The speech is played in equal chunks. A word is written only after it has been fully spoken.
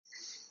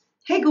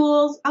Hey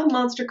Ghouls, I'm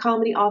monster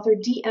comedy author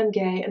DM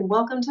Guay, and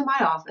welcome to my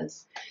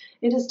office.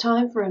 It is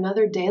time for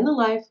another day in the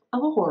life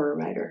of a horror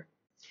writer.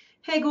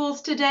 Hey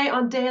Ghouls, today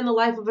on Day in the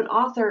Life of an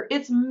Author,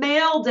 it's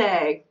mail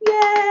day.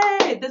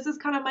 Yay! This is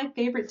kind of my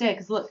favorite day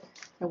because look,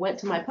 I went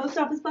to my post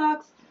office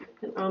box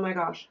and oh my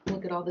gosh,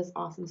 look at all this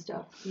awesome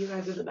stuff. You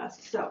guys are the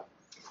best. So,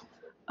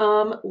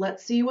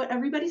 let's see what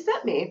everybody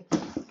sent me.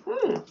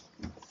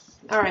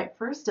 All right,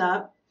 first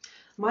up,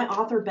 my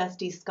author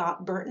bestie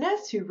Scott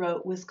Burtness, who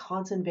wrote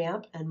Wisconsin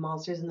Vamp and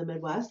Monsters in the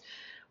Midwest,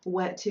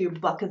 went to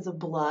Buckets of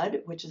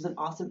Blood, which is an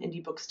awesome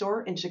indie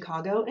bookstore in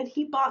Chicago, and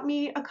he bought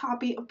me a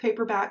copy of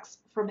Paperbacks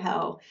from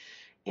Hell.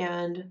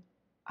 And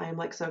I am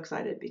like so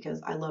excited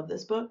because I love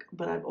this book,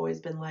 but I've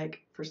always been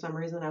like, for some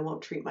reason, I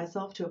won't treat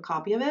myself to a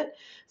copy of it.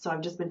 So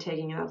I've just been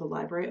taking it out of the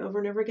library over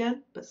and over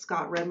again. But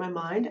Scott read my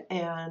mind,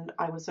 and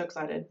I was so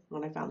excited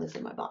when I found this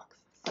in my box.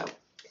 So,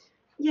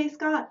 yay,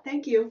 Scott.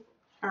 Thank you.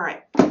 All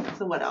right.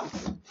 So what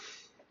else?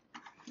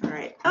 All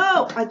right.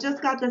 Oh, I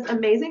just got this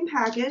amazing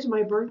package.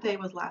 My birthday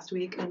was last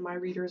week, and my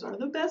readers are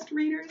the best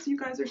readers. You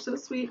guys are so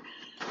sweet.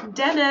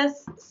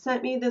 Dennis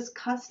sent me this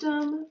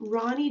custom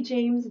Ronnie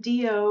James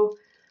Dio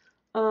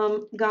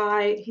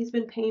guy. He's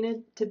been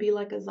painted to be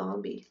like a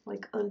zombie,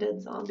 like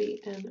undead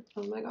zombie. And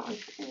oh my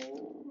gosh.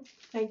 Oh,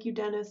 thank you,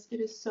 Dennis. It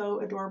is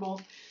so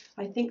adorable.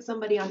 I think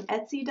somebody on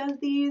Etsy does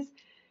these.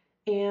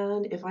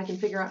 And if I can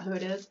figure out who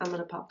it is, I'm going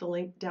to pop the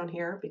link down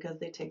here because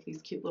they take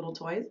these cute little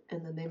toys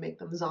and then they make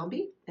them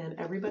zombie. And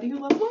everybody who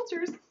loves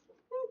monsters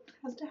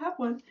has to have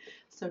one.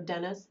 So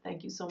Dennis,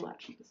 thank you so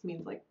much. This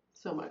means like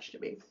so much to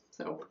me.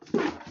 So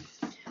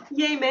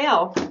yay,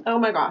 mail. Oh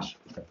my gosh.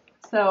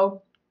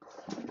 So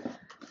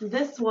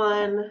this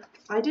one,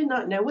 I did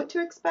not know what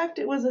to expect.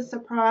 It was a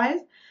surprise.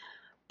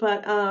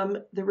 But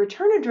the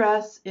return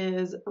address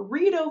is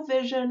Rito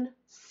Vision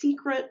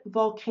Secret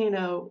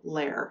Volcano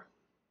Lair.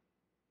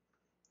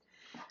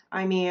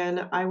 I mean,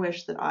 I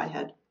wish that I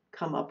had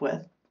come up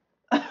with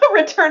a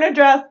return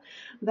address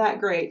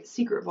that great.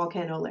 Secret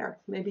volcano lair.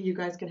 Maybe you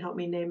guys can help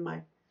me name my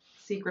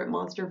secret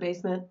monster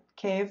basement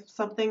cave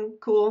something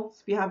cool.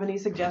 If you have any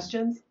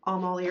suggestions,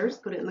 I'm all ears.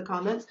 Put it in the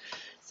comments.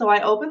 So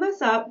I opened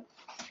this up,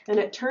 and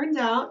it turns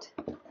out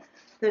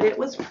that it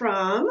was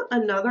from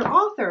another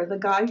author, the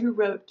guy who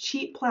wrote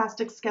Cheap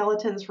Plastic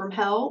Skeletons from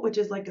Hell, which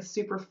is like a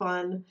super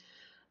fun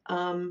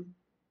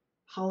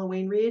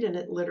Halloween read, and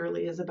it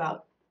literally is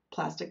about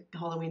plastic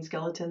Halloween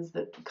skeletons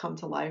that come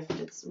to life.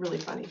 It's really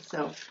funny.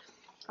 So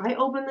I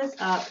open this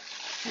up,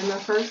 and the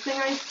first thing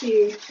I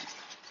see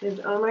is,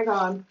 oh my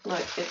god,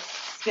 look,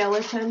 it's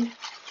skeleton.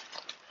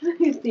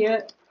 You see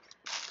it?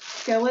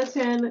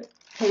 Skeleton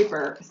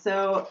paper.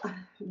 So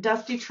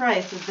Dusty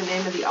Trice is the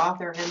name of the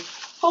author, and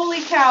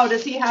holy cow,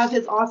 does he have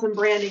his awesome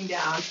branding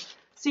down.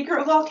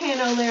 Secret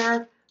volcano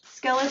lair,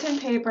 skeleton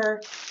paper,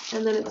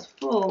 and then it's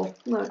full,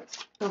 look,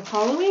 of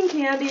Halloween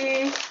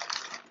candy.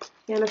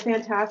 And a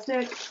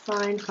fantastic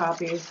signed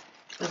copy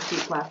of Cheap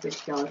Plastic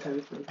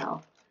Skeletons from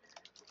Hell.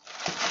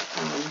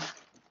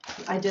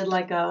 I did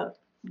like a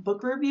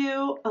book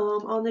review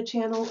on the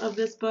channel of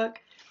this book,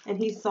 and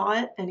he saw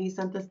it, and he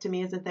sent this to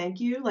me as a thank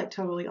you, like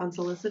totally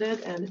unsolicited,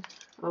 and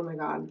oh my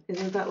god,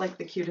 isn't that like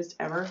the cutest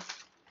ever?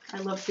 I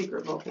love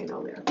Secret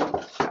Volcano Lair.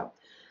 So,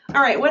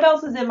 all right, what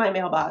else is in my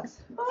mailbox?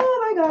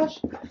 Oh my gosh.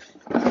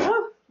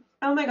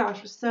 Oh my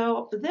gosh.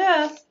 So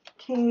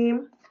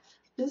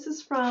this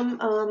is from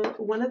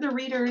one of the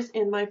readers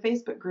in my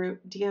Facebook group,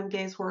 DM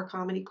Guay's Horror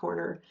Comedy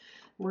Corner.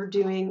 We're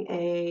doing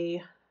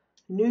a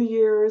New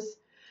Year's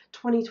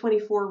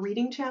 2024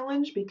 reading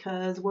challenge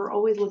because we're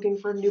always looking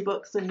for new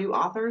books and new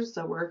authors.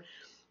 So we're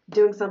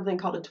doing something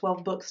called a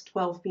 12 Books,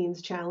 12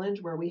 Fiends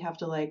challenge where we have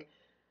to like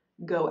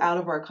go out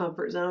of our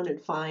comfort zone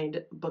and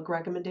find book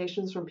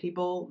recommendations from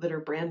people that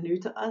are brand new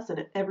to us.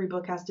 And every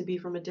book has to be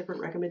from a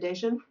different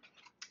recommendation.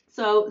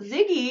 So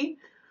Ziggy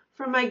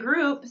from my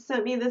group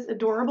sent me this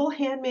adorable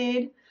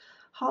handmade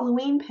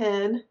Halloween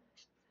pin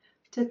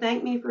to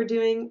thank me for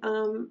doing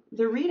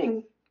the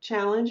reading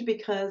challenge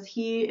because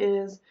he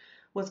is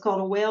what's called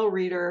a whale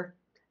reader,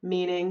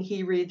 meaning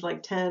he reads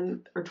like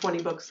 10 or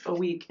 20 books a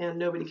week and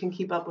nobody can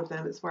keep up with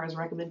them as far as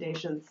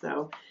recommendations.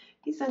 So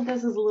he sent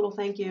this as a little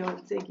thank you.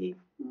 Ziggy,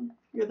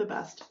 you're the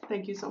best.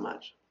 Thank you so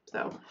much.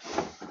 So,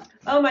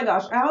 oh my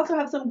gosh, I also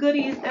have some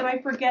goodies and I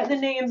forget the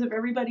names of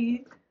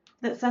everybody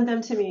that sent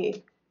them to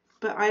me.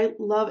 But I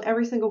love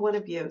every single one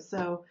of you.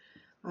 So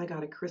I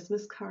got a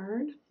Christmas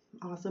card,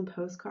 awesome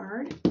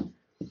postcard.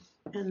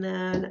 And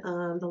then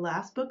the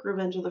last book,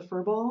 Revenge of the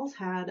Furballs,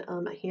 had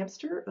a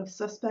hamster of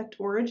suspect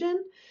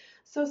origin.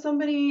 So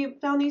somebody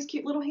found these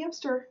cute little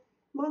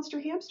monster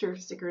hamster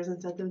stickers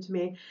and sent them to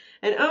me.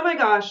 And oh my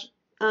gosh,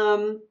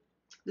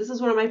 this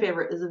is one of my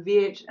favorite, is a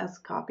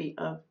VHS copy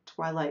of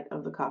Twilight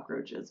of the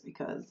Cockroaches,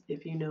 because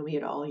if you know me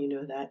at all, you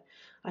know that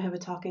I have a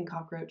talking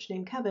cockroach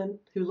named Kevin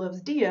who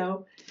loves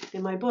Dio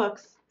in my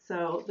books.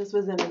 So this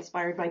was an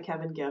inspired by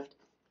Kevin gift,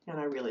 and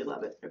I really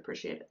love it. I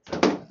appreciate it.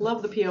 So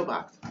love the P.O.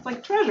 box. It's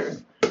like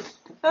treasures.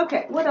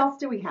 Okay, what else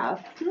do we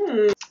have?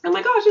 Oh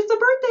my gosh, it's a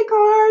birthday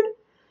card.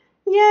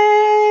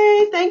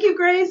 Yay! Thank you,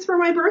 Grace, for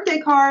my birthday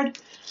card.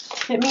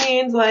 It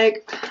means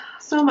like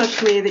so much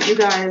to me that you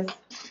guys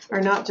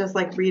are not just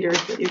like readers,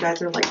 but you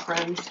guys are like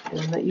friends,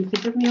 and that you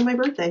think of me on my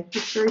birthday.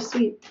 It's very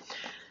sweet.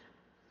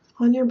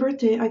 On your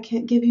birthday, I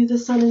can't give you the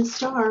sun and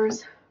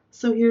stars,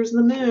 so here's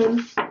the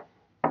moon.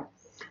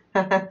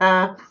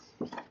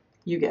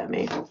 You get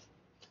me.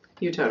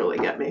 You totally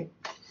get me.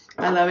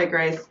 I love it,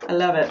 Grace. I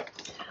love it.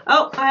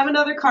 Oh, I have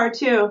another card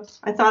too.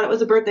 I thought it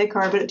was a birthday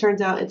card, but it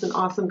turns out it's an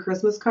awesome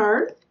Christmas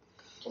card.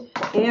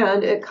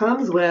 And it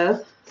comes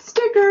with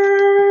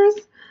stickers.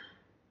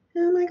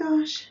 Oh my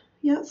gosh.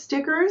 Yeah,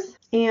 stickers.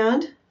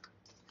 And,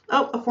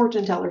 oh, a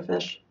fortune teller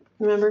fish.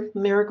 Remember?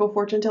 Miracle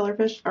fortune teller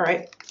fish? All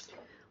right.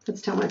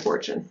 Let's tell my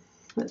fortune.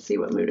 Let's see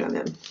what mood I'm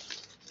in.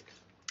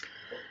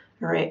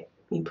 All right.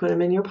 You put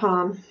him in your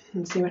palm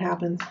and see what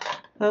happens.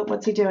 Oh,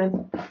 what's he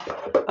doing?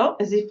 Oh,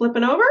 is he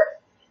flipping over?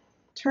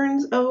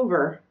 Turns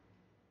over.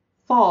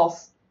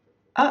 False.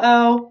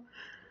 Uh-oh.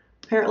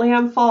 Apparently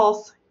I'm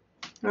false.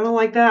 I don't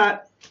like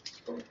that.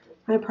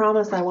 I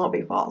promise I won't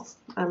be false.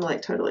 I'm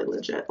like totally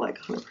legit, like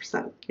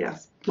 100%.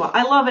 Yes. Well,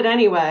 I love it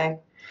anyway,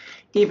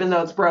 even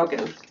though it's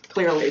broken,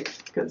 clearly,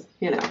 because,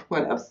 you know,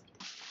 what else?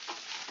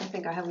 I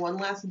think I have one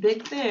last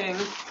big thing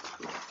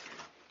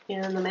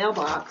in the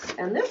mailbox.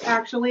 And this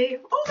actually,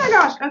 oh my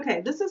gosh,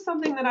 okay, this is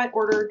something that I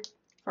ordered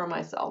for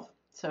myself.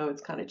 So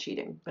it's kind of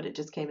cheating, but it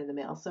just came in the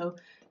mail. So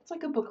it's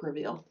like a book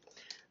reveal.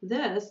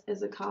 This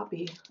is a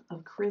copy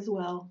of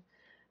Criswell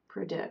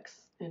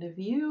Predicts. And if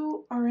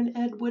you are an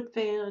Ed Wood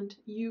fan,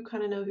 you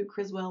kind of know who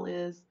Criswell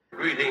is.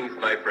 Greetings,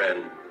 my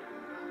friend.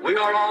 We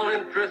are all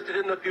interested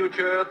in the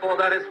future, for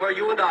that is where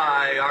you and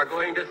I are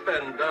going to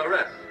spend the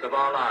rest of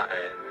our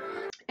lives.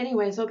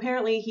 Anyway, so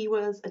apparently he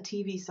was a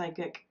TV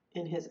psychic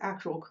in his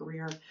actual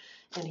career,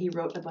 and he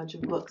wrote a bunch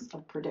of books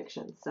of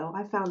predictions. So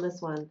I found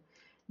this one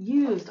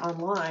used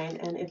online,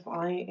 and if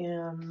I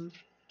am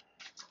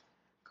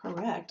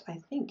correct, I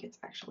think it's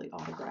actually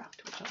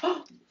autographed, which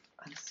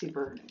I'm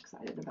super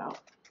excited about.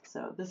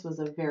 So this was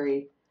a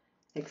very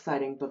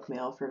exciting book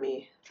mail for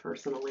me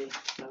personally.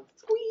 So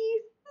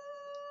squeeze.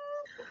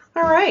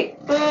 All right.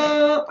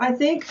 I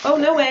think, oh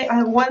no, wait, I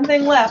have one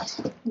thing left.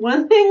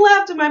 One thing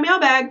left in my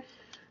mailbag.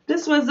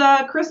 This was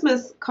a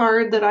Christmas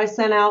card that I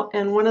sent out,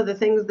 and one of the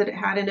things that it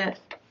had in it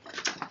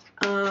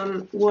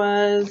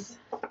was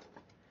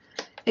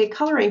a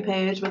coloring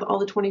page with all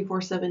the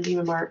 24/7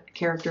 Demon Mart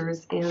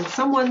characters, and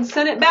someone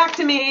sent it back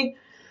to me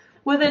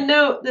with a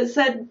note that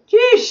said,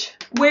 "Yeesh,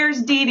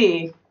 where's Dee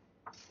Dee?"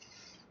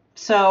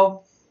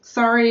 So,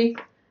 sorry,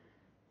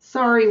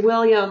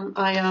 William,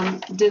 I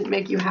didn't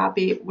make you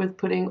happy with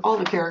putting all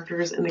the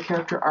characters in the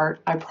character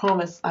art. I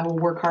promise I will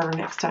work harder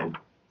next time.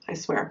 I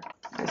swear.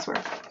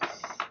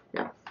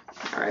 Yeah.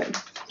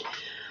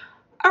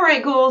 All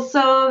right, ghouls.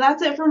 So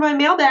that's it for my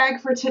mailbag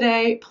for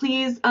today.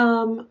 Please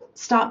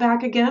stop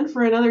back again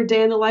for another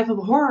day in the life of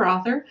a horror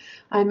author.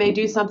 I may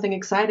do something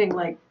exciting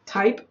like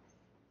type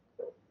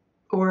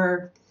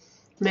or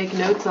make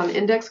notes on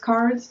index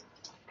cards.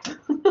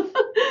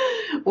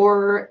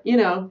 Or, you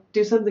know,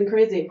 do something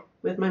crazy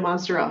with my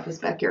monster office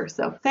back here.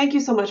 So thank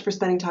you so much for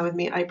spending time with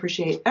me. I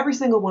appreciate every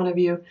single one of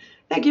you.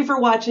 Thank you for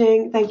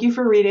watching. Thank you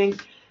for reading.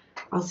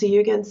 I'll see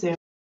you again soon.